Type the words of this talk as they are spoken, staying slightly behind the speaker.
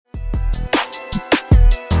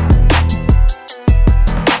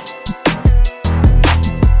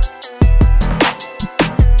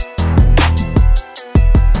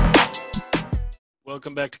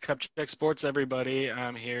Welcome back to Cup Check Sports, everybody.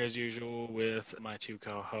 I'm here as usual with my two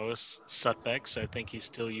co-hosts, Sutbex. I think he's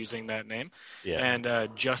still using that name. Yeah. And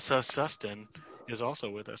Jussa Sustin is also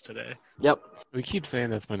with us today. Yep. We keep saying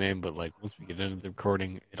that's my name, but like once we get into the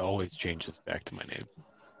recording, it always changes back to my name.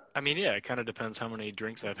 I mean, yeah, it kind of depends how many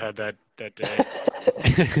drinks I've had that day.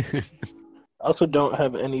 I also don't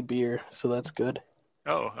have any beer, so that's good.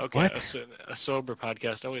 Oh, okay. What? A sober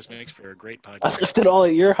podcast always makes for a great I podcast. left it all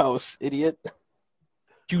at your house, idiot.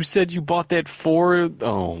 You said you bought that for...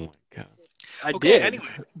 Oh, my God. I Okay, did. anyway,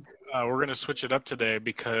 we're going to switch it up today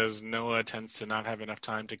because Noah tends to not have enough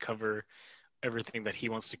time to cover everything that he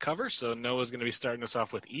wants to cover. So Noah's going to be starting us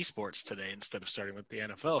off with esports today instead of starting with the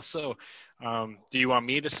NFL. So do you want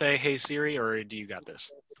me to say, hey, Siri, or do you got this?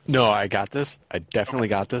 No, I got this. I definitely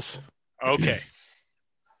got this. Okay.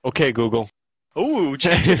 Okay, Google. Ooh,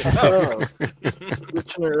 changing it up.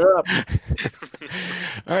 Switching her up.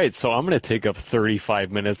 All right, so I'm going to take up 35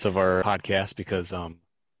 minutes of our podcast because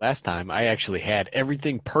last time I actually had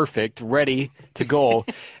everything perfect, ready to go,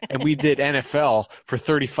 and we did NFL for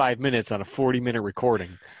 35 minutes on a 40-minute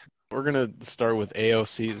recording. We're going to start with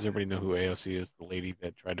AOC. Does everybody know who AOC is? The lady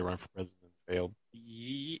that tried to run for president and failed.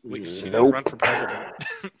 Wait, she didn't Nope. run for president.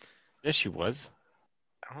 Yes, she was.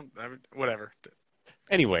 Whatever.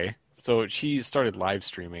 Anyway, so she started live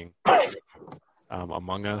streaming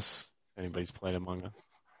Among Us. Anybody's played Among Us?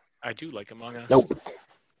 I do like Among Us. Nope.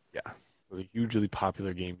 Yeah. It was a hugely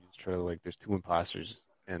popular game. You just try to, there's two imposters,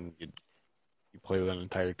 and you play with an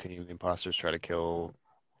entire team. The imposters try to kill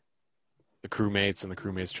the crewmates, and the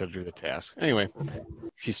crewmates try to do the task. Anyway,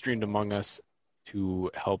 she streamed Among Us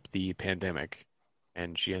to help the pandemic,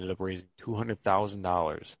 and she ended up raising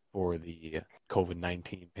 $200,000 for the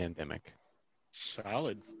COVID-19 pandemic.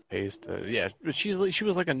 Solid. But she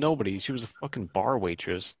was like a nobody. She was a fucking bar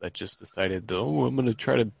waitress that just decided, I'm gonna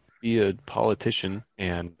try to be a politician,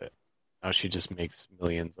 and now she just makes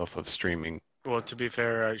millions off of streaming. Well, to be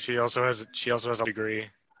fair, she also has a degree.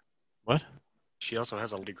 What? She also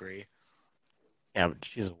has a degree. Yeah, but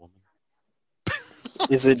she's a woman.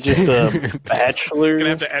 Is it just a bachelor's Gonna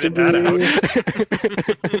have to edit degree? that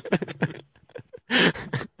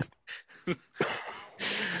out.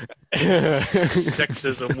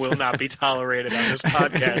 Sexism will not be tolerated on this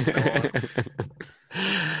podcast.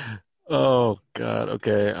 Oh God.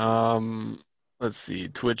 Okay. Let's see.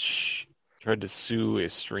 Twitch tried to sue a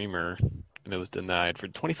streamer, and it was denied for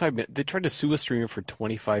 25. They tried to sue a streamer for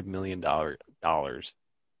 $25 million. For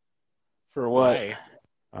what?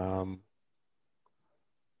 Why?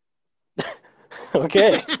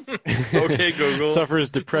 Okay. Okay, Google. Suffers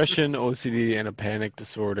depression, OCD, and a panic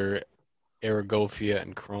disorder, agoraphobia,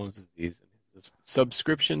 and Crohn's disease. His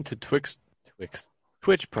subscription to Twitch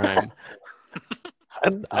Prime.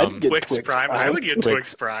 I'd get Twix Prime. I would get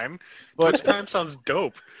Twix Prime. Twix Prime sounds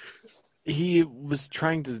dope. He was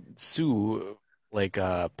trying to sue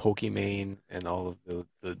Pokimane and all of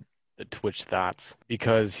the Twitch thoughts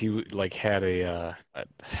because he had a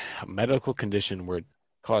medical condition where it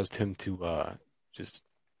caused him to just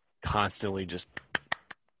constantly just.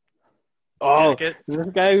 Oh, is this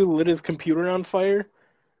the guy who lit his computer on fire?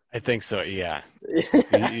 I think so. Yeah,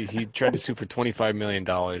 he tried to sue for $25 million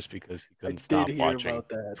because he couldn't stop watching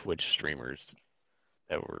Twitch streamers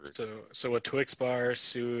that were. So a Twix bar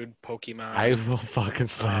sued Pokemon. I will fucking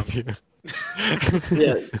slap you.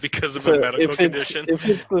 Yeah, because of a medical condition. If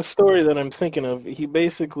it's the story that I'm thinking of, he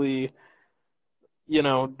basically,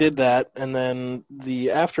 did that, and then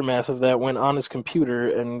the aftermath of that went on his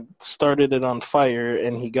computer and started it on fire,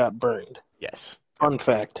 and he got burned. Yes. Fun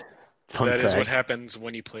fact. That is what happens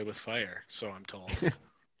when you play with fire, so I'm told.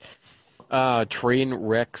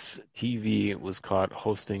 Trainwrecks TV was caught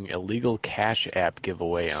hosting illegal Cash App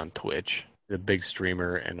giveaway on Twitch. The big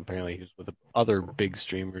streamer, and apparently he was with other big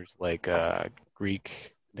streamers like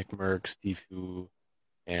Greek, Nick Merck, Steve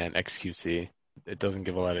and XQC. It doesn't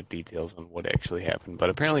give a lot of details on what actually happened, but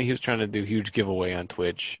apparently he was trying to do a huge giveaway on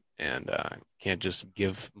Twitch and can't just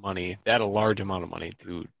give money, a large amount of money,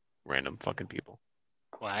 to random fucking people.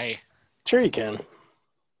 Why? Sure you can.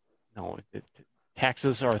 No,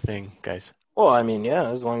 taxes are a thing, guys. Well, I mean,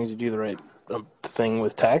 yeah, as long as you do the right thing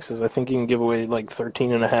with taxes, I think you can give away like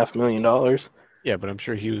 $13.5 million. Yeah, but I'm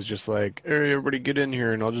sure he was just like, hey, everybody get in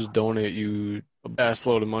here and I'll just donate you a vast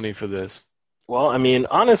load of money for this. Well, I mean,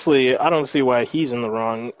 honestly, I don't see why he's in the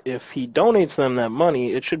wrong. If he donates them that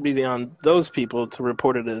money, it should be on those people to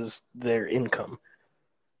report it as their income.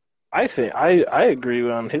 I think I agree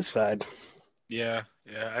on his side. Yeah,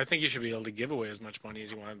 I think you should be able to give away as much money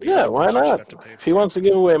as you want. Yeah, why not? If he wants to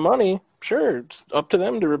give away money, sure, it's up to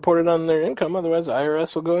them to report it on their income. Otherwise, the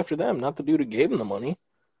IRS will go after them, not the dude who gave them the money.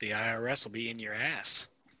 The IRS will be in your ass.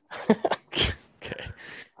 Okay.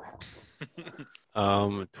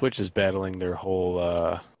 Twitch is battling their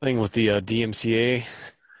whole thing with the DMCA. I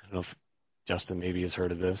don't know if Justin maybe has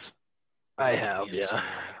heard of this. I have, yeah.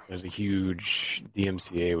 There's a huge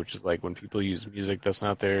DMCA, which is like when people use music that's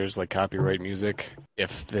not theirs, like copyright music.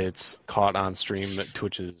 If it's caught on stream,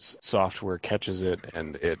 Twitch's software catches it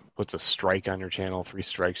and it puts a strike on your channel. 3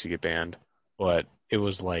 strikes, you get banned. But it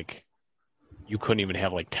was like you couldn't even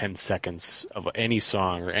have like 10 seconds of any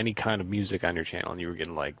song or any kind of music on your channel, and you were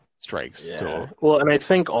getting like strikes. Yeah. So, well, and I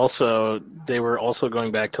think also they were also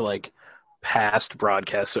going back to like past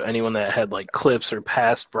broadcasts. So anyone that had like clips or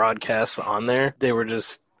past broadcasts on there, they were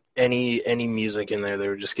just any music in there, they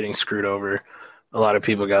were just getting screwed over. A lot of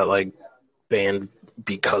people got like banned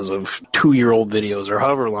because of 2-year-old videos or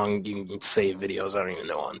however long you can save videos. I don't even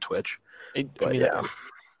know on Twitch. Yeah.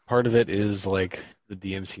 Part of it is like the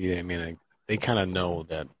DMCA. I mean, they kind of know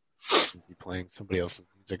that you'll be playing somebody else's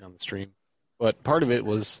music on the stream. But part of it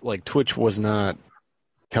was like Twitch was not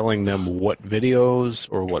telling them what videos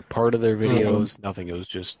or what part of their videos. Nothing. It was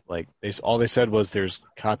just like all they said was there's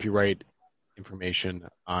copyright information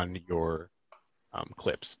on your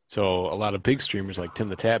clips. So a lot of big streamers like Tim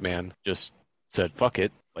the Tatman just said fuck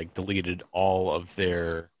it, like deleted all of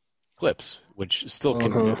their clips, which still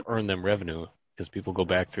can earn them revenue because people go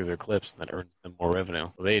back through their clips and that earns them more revenue.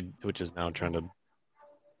 So Twitch is now trying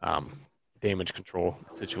to damage control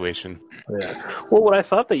situation. Yeah. Well, what I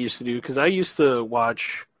thought they used to do, because I used to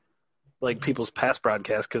watch like people's past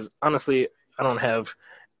broadcasts, because honestly, I don't have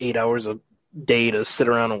 8 hours a day to sit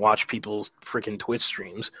around and watch people's freaking Twitch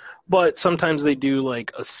streams. But sometimes they do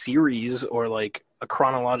like a series or like a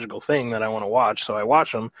chronological thing that I want to watch, so I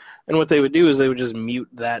watch them. And what they would do is they would just mute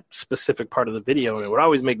that specific part of the video, and it would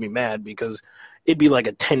always make me mad because it'd be like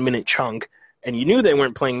a 10-minute chunk, and you knew they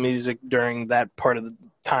weren't playing music during that part of the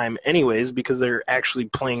time anyways because they're actually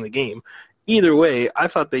playing the game. Either way, I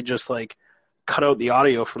thought they just like cut out the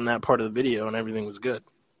audio from that part of the video and everything was good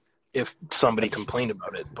if somebody complained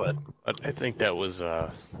about it. But I think that was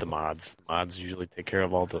the mods. The mods usually take care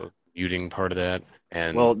of all the muting part of that.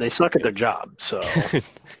 And well, they suck at their job, so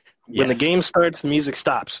when the game starts, the music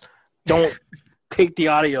stops. Don't take the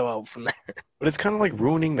audio out from there. But it's kind of like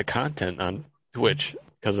ruining the content on Twitch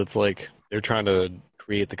because it's like they're trying to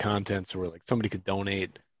create the content so where like somebody could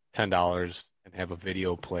donate $10 and have a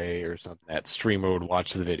video play or something. That streamer would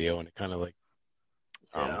watch the video and it kind of like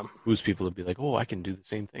boosts people to be like, oh, I can do the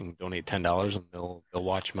same thing. Donate $10 and they'll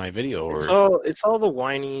watch my video. Or it's all the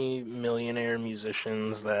whiny millionaire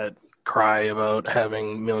musicians that cry about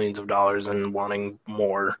having millions of dollars and wanting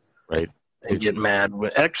more, right? And get mad.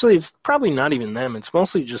 Actually, it's probably not even them. It's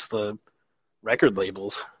mostly just the record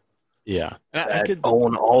labels. Yeah, I could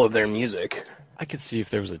own all of their music. I could see if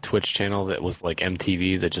there was a Twitch channel that was like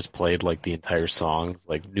MTV that just played like the entire songs,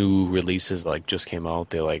 like new releases like just came out.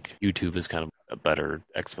 They like YouTube is kind of a better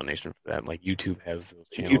explanation for that. Like YouTube has those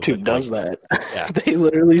channels. YouTube does that. Yeah. They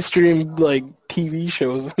literally stream like TV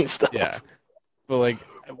shows and stuff. Yeah, but like,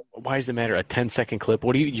 why does it matter? A 10-second clip?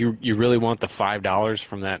 What do you really want the $5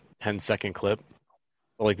 from that 10-second clip?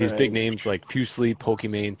 So, like these big names like Fusely,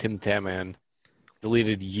 Pokimane, Tim the Tatman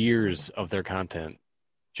deleted years of their content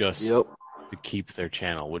just to keep their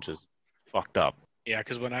channel, which is fucked up. Yeah,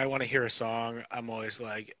 because when I want to hear a song, I'm always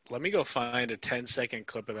like, let me go find a 10-second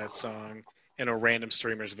clip of that song in a random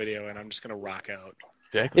streamer's video, and I'm just going to rock out.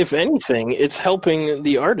 Exactly. If anything, it's helping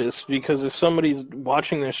the artist because if somebody's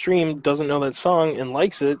watching their stream, doesn't know that song, and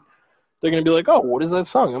likes it, they're going to be like, oh, what is that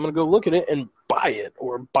song? I'm going to go look at it and buy it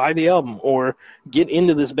or buy the album or get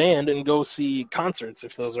into this band and go see concerts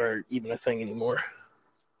if those are even a thing anymore.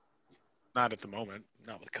 Not at the moment.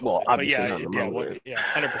 Not with COVID. Well, obviously not at the moment.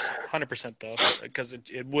 100% though, because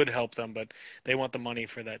it would help them, but they want the money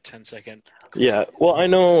for that 10-second. Yeah, well, I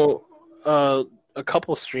know a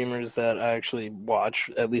couple streamers that I actually watch,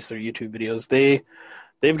 at least their YouTube videos,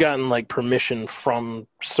 they've gotten like permission from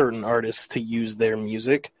certain artists to use their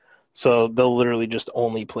music. So they'll literally just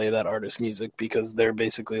only play that artist's music because they're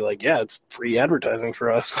basically like, yeah, it's free advertising for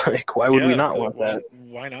us. Like, why would we not want that?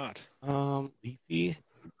 Why not? Leafy.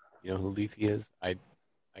 You know who Leafy is? I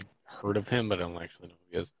heard of him, but I don't actually know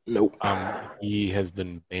who he is. Nope. He has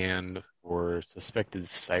been banned for suspected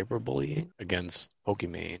cyberbullying against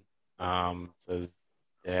Pokimane. Says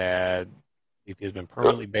that Leafy has been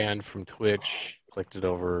permanently banned from Twitch. Collected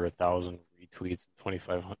over 1,000 retweets and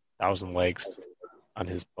 25,000 likes on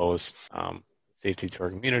his post. Safety to our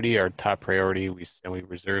community, our top priority. We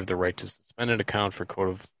reserve the right to suspend an account for code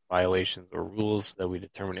of violations or rules that we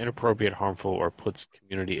determine inappropriate, harmful, or puts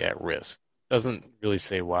community at risk. Doesn't really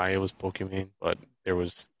say why it was Pokimane, but there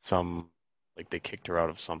was some like they kicked her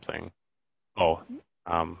out of something. Oh,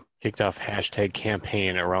 kicked off hashtag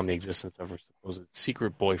campaign around the existence of her supposed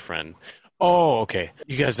secret boyfriend. Oh, okay.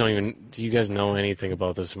 Do you guys know anything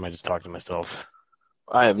about this? Or am I just talking to myself?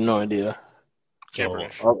 I have no idea. So,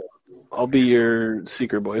 Gibberish. I'll be your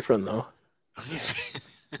secret boyfriend, though. all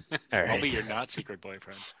I'll right. be your not secret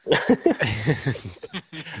boyfriend.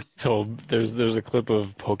 So there's a clip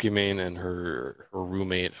of Pokimane and her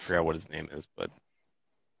roommate. I forgot what his name is, but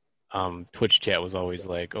Twitch chat was always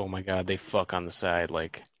like, "Oh my God, they fuck on the side."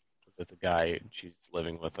 Like with a guy she's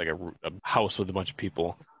living with, like a house with a bunch of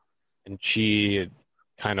people, and she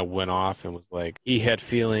kind of went off and was like, "He had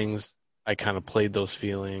feelings. I kind of played those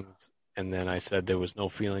feelings, and then I said there was no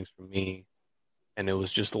feelings for me, and it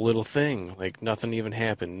was just a little thing. Like nothing even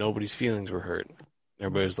happened. Nobody's feelings were hurt."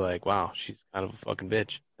 Everybody was like, "Wow, she's kind of a fucking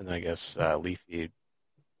bitch." And then I guess Leafy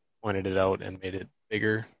pointed it out and made it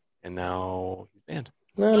bigger, and now he's banned.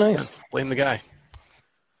 Oh, nice. Blame the guy.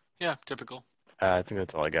 Yeah, typical. I think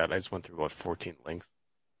that's all I got. I just went through about 14 links.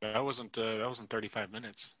 That wasn't 35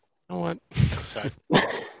 minutes. You know what? Side.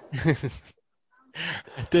 I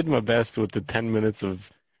did my best with the 10 minutes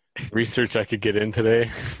of research I could get in today.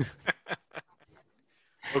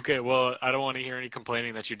 Okay, well, I don't want to hear any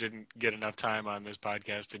complaining that you didn't get enough time on this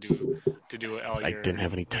podcast to do all I your. didn't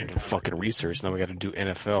have any time to fucking research. Now we got to do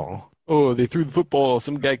NFL. Oh, they threw the football.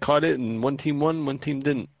 Some guy caught it, and one team won, one team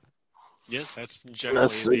didn't. Yes, that's generally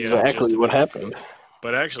That's the exactly gist of what it. happened.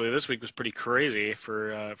 But actually, this week was pretty crazy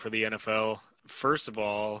for the NFL. First of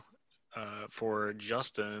all, for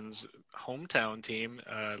Justin's hometown team,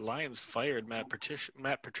 Lions fired Matt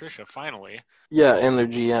Patricia finally. Yeah, and their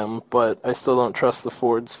GM, but I still don't trust the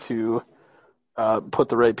Fords to put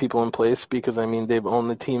the right people in place because, I mean, they've owned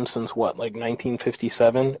the team since what, like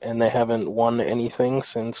 1957, and they haven't won anything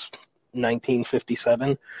since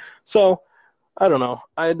 1957. So, I don't know.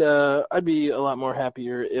 I'd be a lot more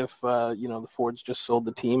happier if the Fords just sold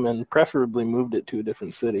the team and preferably moved it to a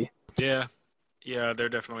different city. Yeah, they're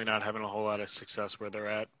definitely not having a whole lot of success where they're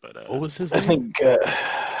at. But What was his I name? think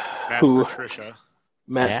Matt who? Patricia.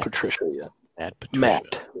 Matt Patricia, yeah. Matt Patricia.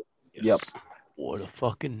 Matt. Yes. What a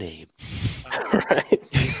fucking name.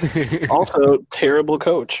 Right. Also, terrible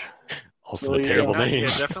coach. Also a terrible name.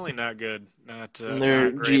 Yeah, definitely not good. Not And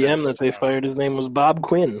their not great at GM his that they job. fired, his name was Bob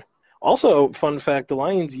Quinn. Also, fun fact, the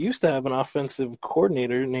Lions used to have an offensive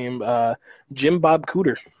coordinator named Jim Bob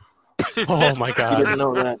Cooter. Oh my You God. didn't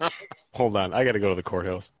know that. Hold on. I got to go to the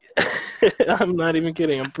courthouse. I'm not even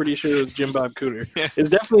kidding. I'm pretty sure it was Jim Bob Cooter. It's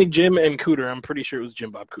definitely Jim and Cooter. I'm pretty sure it was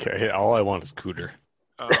Jim Bob Cooter. Okay, all I want is Cooter.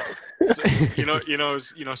 So,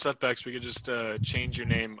 setbacks. We could just change your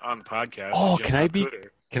name on the podcast. Oh, to Jim Bob Cooter.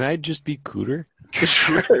 Can I just be Cooter?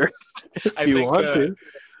 Sure. I If you think, want to.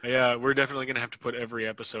 Yeah, we're definitely gonna have to put every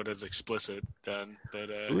episode as explicit then. But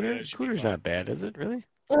Cooter's not bad, is it really?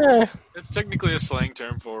 It's technically a slang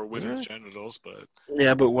term for women's genitals, but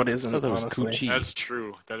Yeah, but what isn't, Oh, that was honestly? coochie. that's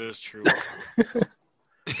true. That is true.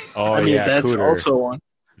 Oh, I mean, yeah, that's Cooter. also one.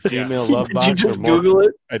 Female love Did box. you just or more, Google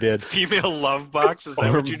it? I did. Female love box. Is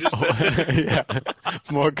that what you just said? Yeah,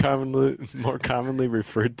 more commonly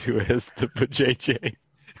referred to as the vajayjay.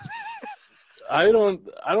 I don't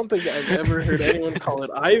think I've ever heard anyone call it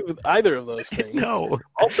either of those things. No.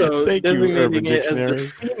 Also, Thank you, designating Urban it as the Dictionary.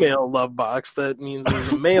 female love box, that means there's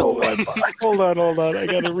a male love box. Hold on. I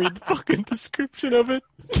gotta read the fucking description of it.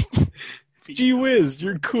 Gee whiz,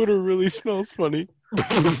 your cooter really smells funny.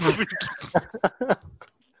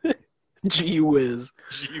 Gee whiz.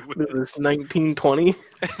 Gee What whiz. is this, 1920?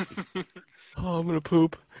 Oh, I'm gonna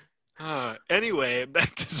poop. Anyway,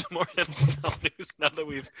 back to some more NFL news. Now that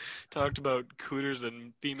we've talked about cooters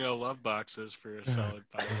and female love boxes for a solid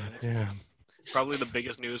 5 minutes. Yeah. Probably the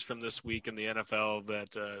biggest news from this week in the NFL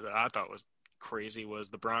that I thought was crazy was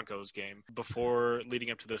the Broncos game. Before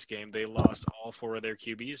leading up to this game, they lost all 4 of their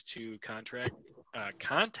QBs to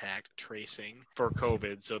contact tracing for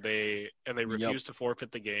COVID. So they refused to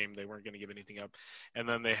forfeit the game. They weren't going to give anything up. And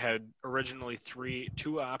then they had originally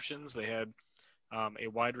 2 options. They had a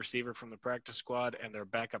wide receiver from the practice squad and their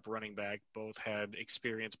backup running back both had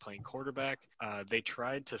experience playing quarterback. They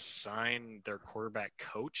tried to sign their quarterback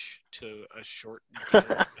coach to a short deal,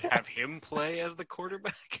 have him play as the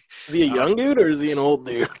quarterback. Is he a young dude or is he an old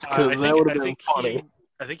dude? Because that would have been funny.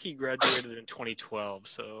 I think he graduated in 2012,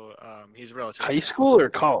 so he's relatively High school or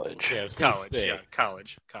college? Yeah, it's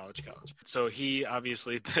college. So he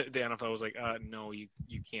obviously the NFL was like, no, you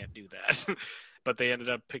can't do that. But they ended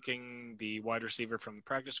up picking the wide receiver from the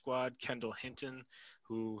practice squad, Kendall Hinton,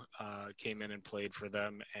 who came in and played for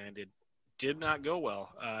them, and it did not go well.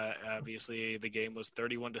 Obviously, the game was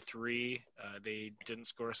 31-3. They didn't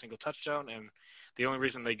score a single touchdown, and the only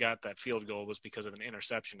reason they got that field goal was because of an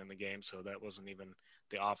interception in the game. So that wasn't even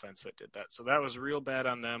the offense that did that. So that was real bad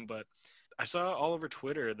on them. But I saw all over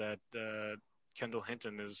Twitter that Kendall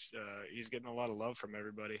Hinton he's getting a lot of love from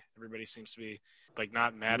everybody. Everybody seems to be like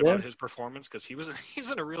not mad about his performance because he's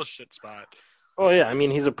in a real shit spot. Oh yeah, I mean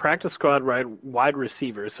he's a practice squad wide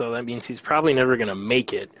receiver, so that means he's probably never gonna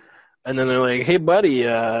make it. And then they're like, "Hey buddy,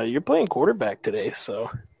 you're playing quarterback today, so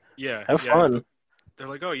have fun." They're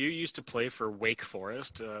like, "Oh, you used to play for Wake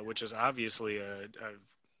Forest, which is obviously a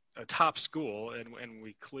top school, and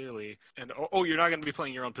we clearly you're not going to be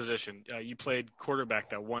playing your own position. You played quarterback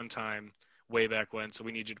that one time way back when, so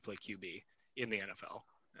we need you to play QB in the NFL."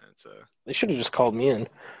 And they should have just called me in.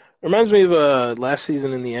 Reminds me of last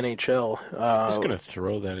season in the NHL. I'm just gonna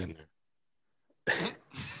throw that in there.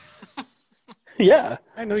 Yeah,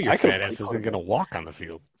 I know your fat ass isn't gonna walk on the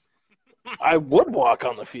field. I would walk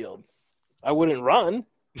on the field. I wouldn't run.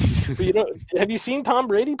 But have you seen Tom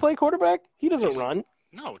Brady play quarterback? He doesn't run.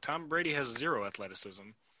 No, Tom Brady has zero athleticism.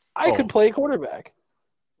 I could play quarterback.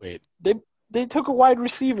 Wait. They took a wide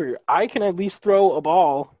receiver. I can at least throw a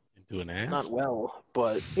ball. Into an ass? Not well,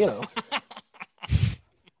 but you know.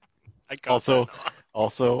 Also,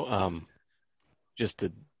 just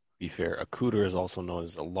to be fair, a cooter is also known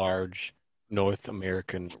as a large North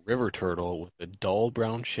American river turtle with a dull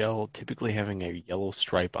brown shell, typically having a yellow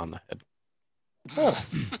stripe on the head. Huh.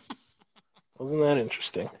 Wasn't that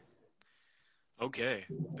interesting? Okay,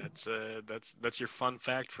 that's your fun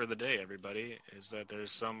fact for the day, everybody, is that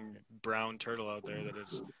there's some brown turtle out there that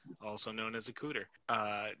is also known as a cooter.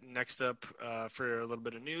 Next up, for a little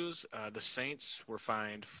bit of news, the Saints were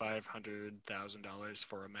fined $500,000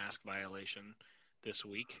 for a mask violation this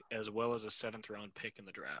week, as well as a 7th-round pick in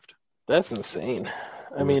the draft. That's insane.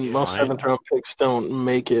 I mean, most 7th-round picks don't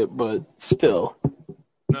make it, but still.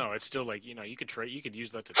 No, it's still like, you could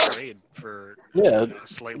use that to trade for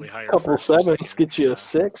slightly higher. A couple 7s get you a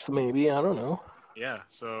 6th, maybe. I don't know. Yeah,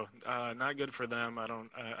 so not good for them. I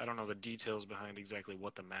don't know the details behind exactly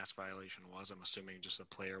what the mask violation was. I'm assuming just a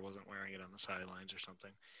player wasn't wearing it on the sidelines or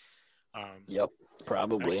something. Yep,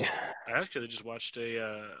 probably. I actually just watched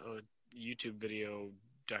a YouTube video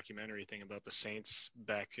documentary thing about the Saints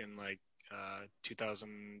back in like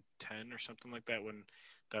 2010 or something like that when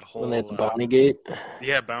that whole when they had the Bountygate.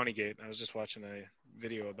 Yeah, Bountygate. I was just watching a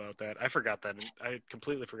video about that. I forgot that. I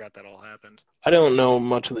completely forgot that all happened. I don't know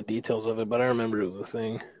much of the details of it, but I remember it was a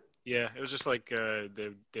thing. Yeah, it was just like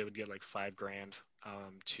they would get like $5,000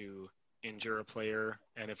 to injure a player,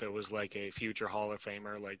 and if it was like a future Hall of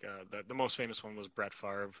Famer, like the most famous one was Brett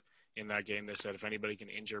Favre. In that game, they said if anybody can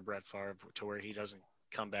injure Brett Favre to where he doesn't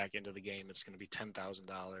come back into the game, it's going to be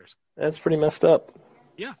 $10,000. That's pretty messed up.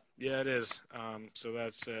 Yeah, it is. So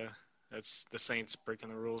that's the Saints breaking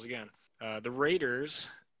the rules again. The Raiders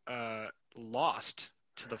lost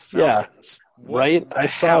to the Falcons. Yeah, right? I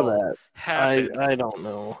saw that. I don't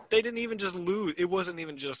know. They didn't even just lose. It wasn't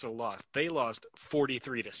even just a loss. They lost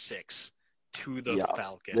 43-6 to the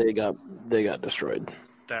Falcons. They got destroyed.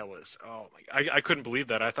 That was I couldn't believe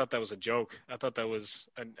that. I thought that was a joke. I thought that was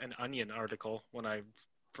an Onion article when I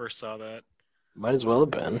first saw that. Might as well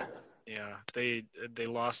have been. Yeah, they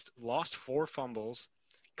lost 4 fumbles.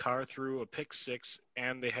 Carr threw a pick 6,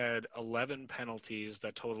 and they had 11 penalties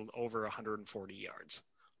that totaled over 140 yards.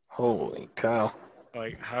 Holy cow!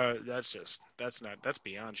 Like how? That's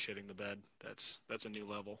beyond shitting the bed. That's a new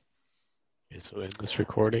level. Okay, so in this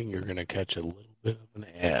recording, you're gonna catch a little bit of an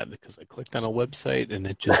ad because I clicked on a website and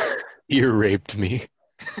it just ear raped me.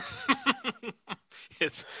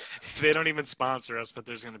 They don't even sponsor us, but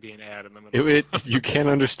there's going to be an ad in the middle. You can't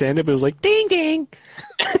understand it, but it was like, ding, ding.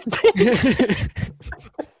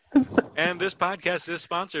 And this podcast is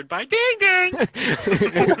sponsored by Ding Ding.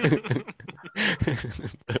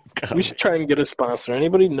 We should try and get a sponsor.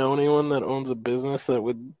 Anybody know anyone that owns a business that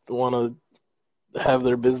would want to have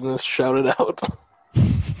their business shouted out?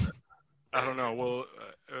 I don't know. Well,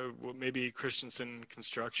 maybe Christensen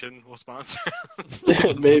Construction will sponsor.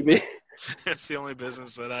 Maybe. It's the only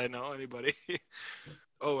business that I know anybody.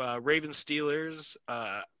 Ravens Steelers.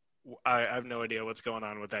 I have no idea what's going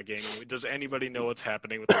on with that game. Does anybody know what's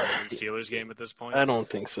happening with the Ravens Steelers game at this point? I don't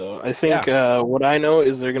think so. I think what I know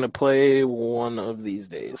is they're going to play one of these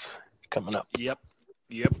days coming up. Yep.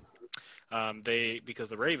 Because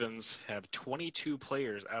the Ravens have 22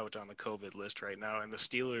 players out on the COVID list right now, and the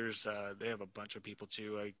Steelers they have a bunch of people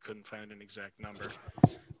too. I couldn't find an exact number.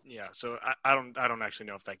 Yeah, so I don't actually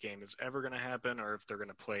know if that game is ever going to happen or if they're going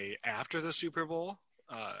to play after the Super Bowl.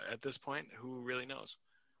 At this point, who really knows?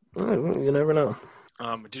 You never know.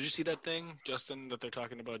 Did you see that thing, Justin, that they're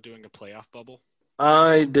talking about doing a playoff bubble?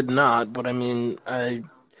 I did not, but I mean,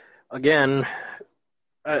 again,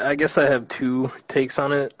 I guess I have two takes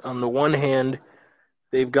on it. On the one hand,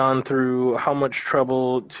 they've gone through how much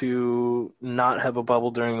trouble to not have a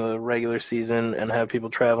bubble during the regular season and have people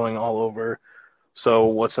traveling all over. So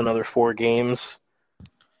what's another 4 games?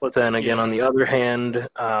 But then again, Yeah. on the other hand,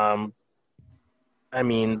 I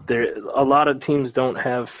mean, there a lot of teams don't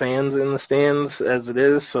have fans in the stands as it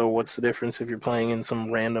is. So what's the difference if you're playing in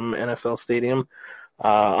some random NFL stadium?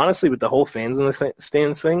 Honestly, with the whole fans in the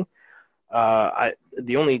stands thing,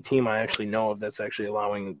 the only team I actually know of that's actually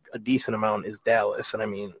allowing a decent amount is Dallas, and I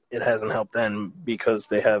mean it hasn't helped them because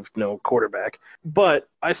they have no quarterback. But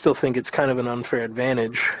I still think it's kind of an unfair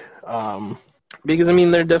advantage, because I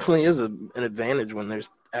mean there definitely is an advantage when there's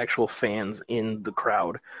actual fans in the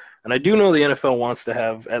crowd, and I do know the NFL wants to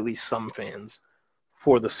have at least some fans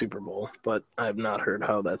for the Super Bowl, but I've not heard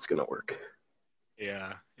how that's going to work.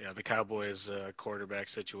 Yeah, yeah. The Cowboys' quarterback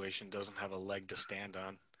situation doesn't have a leg to stand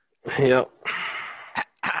on. Yep.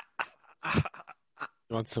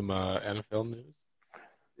 You want some NFL news?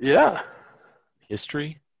 Yeah,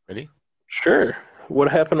 History? Ready? sure.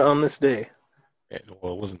 What happened on this day?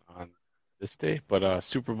 Well, it wasn't on this day, but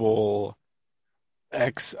Super Bowl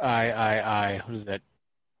XIII, what is that?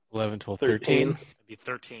 11, 12, 13? 13. It'd be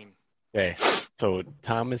 13. Okay. So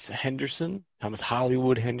Thomas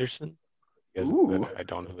Hollywood Henderson. You guys know who Ooh. I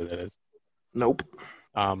don't know who that is. Nope.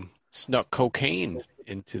 Snuck cocaine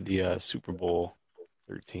into the Super Bowl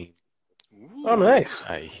 13. Ooh. Oh, nice.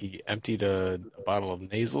 He emptied a bottle of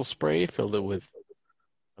nasal spray, filled it with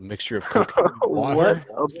a mixture of cocaine and water,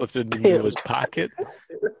 What? slipped it into his pocket.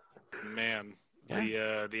 Man,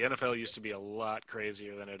 Yeah. the NFL used to be a lot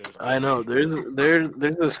crazier than it is today. I know. There's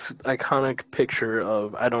this iconic picture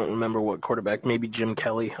of, I don't remember what quarterback, maybe Jim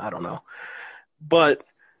Kelly, I don't know. But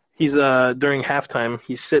he's during halftime,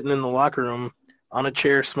 he's sitting in the locker room on a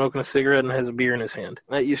chair smoking a cigarette and has a beer in his hand.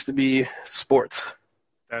 That used to be sports.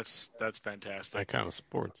 That's fantastic. That kind of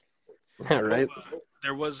sports. Yeah, right.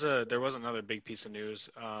 There was another big piece of news.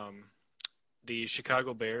 The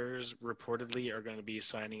Chicago Bears reportedly are going to be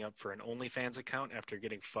signing up for an OnlyFans account after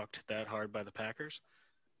getting fucked that hard by the Packers.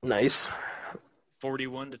 Nice.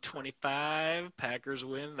 41-25, Packers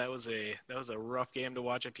win. That was a rough game to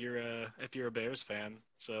watch if you're a Bears fan.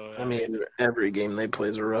 So I mean, every game they play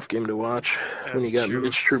is a rough game to watch when you that's got true.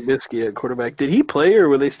 Mitch Trubisky at quarterback. Did he play, or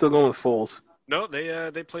were they still going with Foles? No,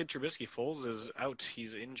 they played Trubisky. Foles is out.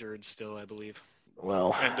 He's injured still, I believe.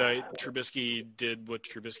 Well, And Trubisky did what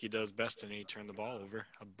Trubisky does best, and he turned the ball over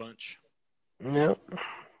a bunch. yeah,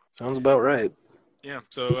 sounds about right. Yeah,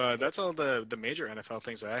 so that's all the major NFL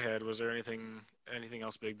things that I had. Was there anything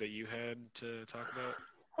else big that you had to talk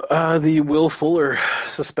about? The Will Fuller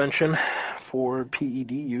suspension for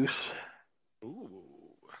PED use. Ooh.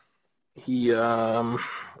 He, I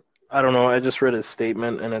don't know. I just read his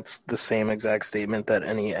statement, and it's the same exact statement that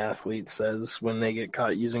any athlete says when they get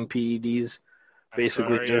caught using PEDs. I'm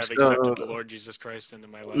Basically, sorry, just I've accepted the Lord Jesus Christ into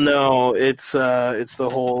my life. no. It's the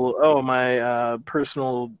whole. Oh, my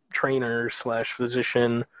personal trainer slash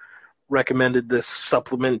physician recommended this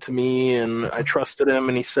supplement to me, and I trusted him,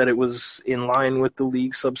 and he said it was in line with the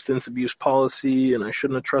league substance abuse policy, and I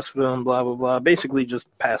shouldn't have trusted him. Blah blah blah. Basically, just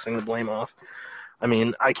passing the blame off. I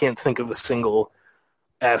mean, I can't think of a single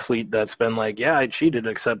athlete that's been like, yeah, I cheated,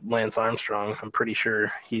 except Lance Armstrong. I'm pretty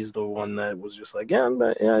sure he's the one that was just like, yeah,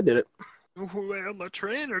 I did it. Well, my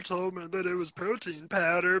trainer told me that it was protein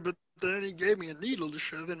powder, but then he gave me a needle to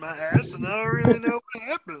shove in my ass, and I don't really know what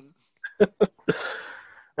happened.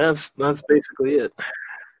 That's basically it.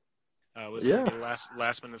 Was there any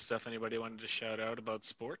last minute stuff anybody wanted to shout out about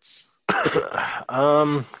sports?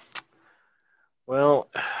 Well,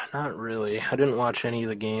 not really. I didn't watch any of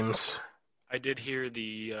the games. I did hear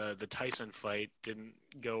the Tyson fight didn't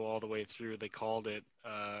go all the way through. They called it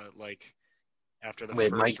like after the Wait,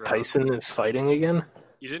 first Mike round. Tyson is fighting again?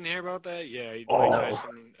 You didn't hear about that? Yeah, Oh. Mike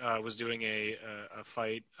Tyson was doing a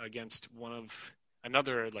fight against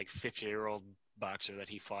another like 50-year-old boxer that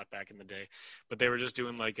he fought back in the day, but they were just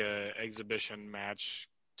doing like a exhibition match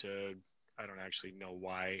to. I don't actually know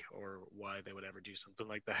why they would ever do something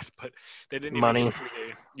like that, but they didn't even Money. get through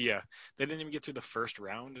they didn't even get through the first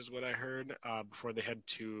round, is what I heard, before they had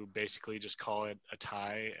to basically just call it a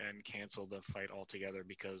tie and cancel the fight altogether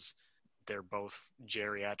because they're both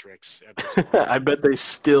geriatrics at this point. I bet they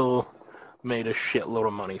still made a shitload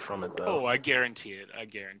of money from it, though. Oh, I guarantee it.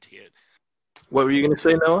 What were you going to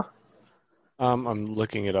say, Noah? I'm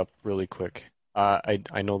looking it up really quick.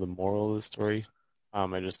 I know the moral of the story.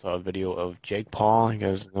 I just saw a video of Jake Paul. You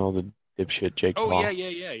guys know the dipshit Jake Oh Paul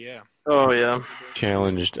yeah. Oh yeah.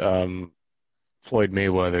 challenged Floyd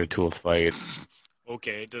Mayweather to a fight.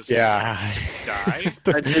 Okay, does he Yeah. die?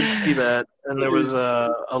 I did see that, and there was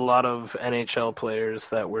a lot of NHL players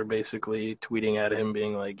that were basically tweeting at him,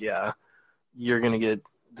 being like, "Yeah, you're gonna get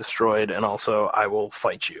destroyed, and also I will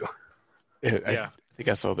fight you." Yeah. I think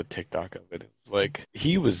I saw the TikTok of it. It was like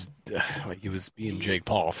he was being Jake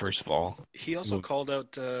Paul, first of all. He also called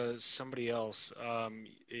out somebody else,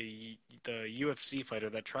 the UFC fighter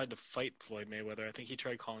that tried to fight Floyd Mayweather. I think he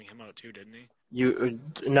tried calling him out too, didn't he?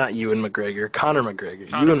 Not Ewan McGregor, Conor McGregor.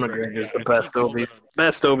 Conor Ewan McGregor, McGregor is yeah. the I think he called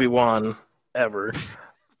best Obi-Wan ever,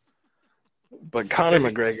 but Conor Yeah,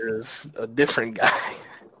 he- McGregor is a different guy.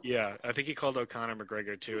 Yeah, I think he called out Conor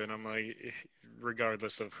McGregor too, and I'm like,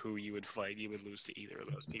 regardless of who you would fight, you would lose to either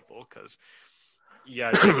of those people, because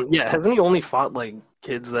yeah, Yeah, hasn't he only fought like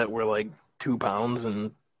kids that were like 2 pounds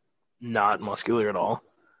and not muscular at all?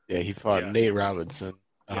 Yeah, he fought Yeah. Nate Robinson.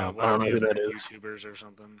 yeah, I one don't of know the who other that is. YouTubers or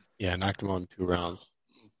something. Yeah, knocked him out in 2 rounds.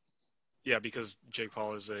 Yeah, because Jake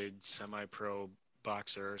Paul is a semi-pro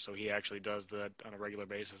boxer, so he actually does that on a regular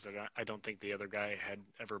basis. And I don't think the other guy had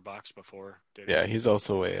ever boxed before, did he? Yeah, he's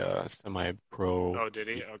also a semi-pro Oh, did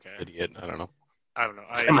he? Okay. idiot. I don't know. I don't know.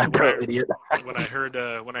 Semi-pro idiot. When I heard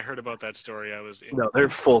about that story, I was No, they're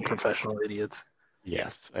full professional idiots.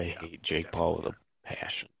 Yes, I hate Jake Paul with a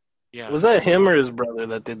passion. Yeah. Was that him or his brother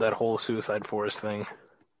that did that whole Suicide Forest thing?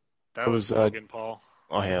 That It was was, Logan Paul.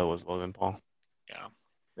 Oh yeah, it was Logan Paul. Yeah.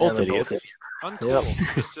 Both they're idiots. Uncool.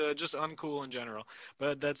 Just uncool in general.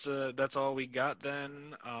 But that's all we got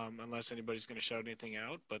then. Unless anybody's gonna shout anything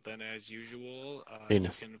out. But then as usual, you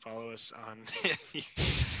Penis. can follow us on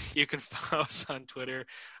you can follow us on Twitter.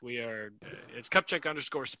 We are it's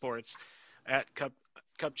cupcheck_sports at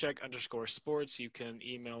cupcheck_sports. You can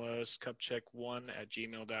email us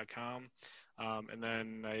cupcheck1@gmail.com. And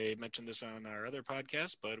then I mentioned this on our other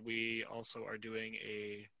podcast, but we also are doing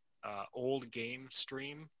a old game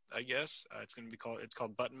stream, I guess. It's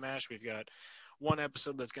called Button Mash. We've got one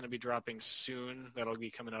episode that's going to be dropping soon. That'll be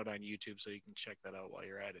coming out on YouTube, so you can check that out while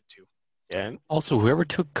you're at it too. Yeah, and also whoever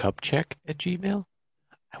took cupcheck@gmail,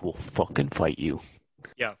 I will fucking fight you.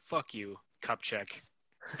 Yeah, fuck you, Cupcheck.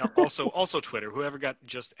 Also Twitter. Whoever got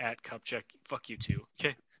just at Cupcheck, fuck you too.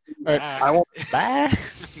 Okay. All right. I won't. Bye.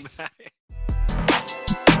 Bye.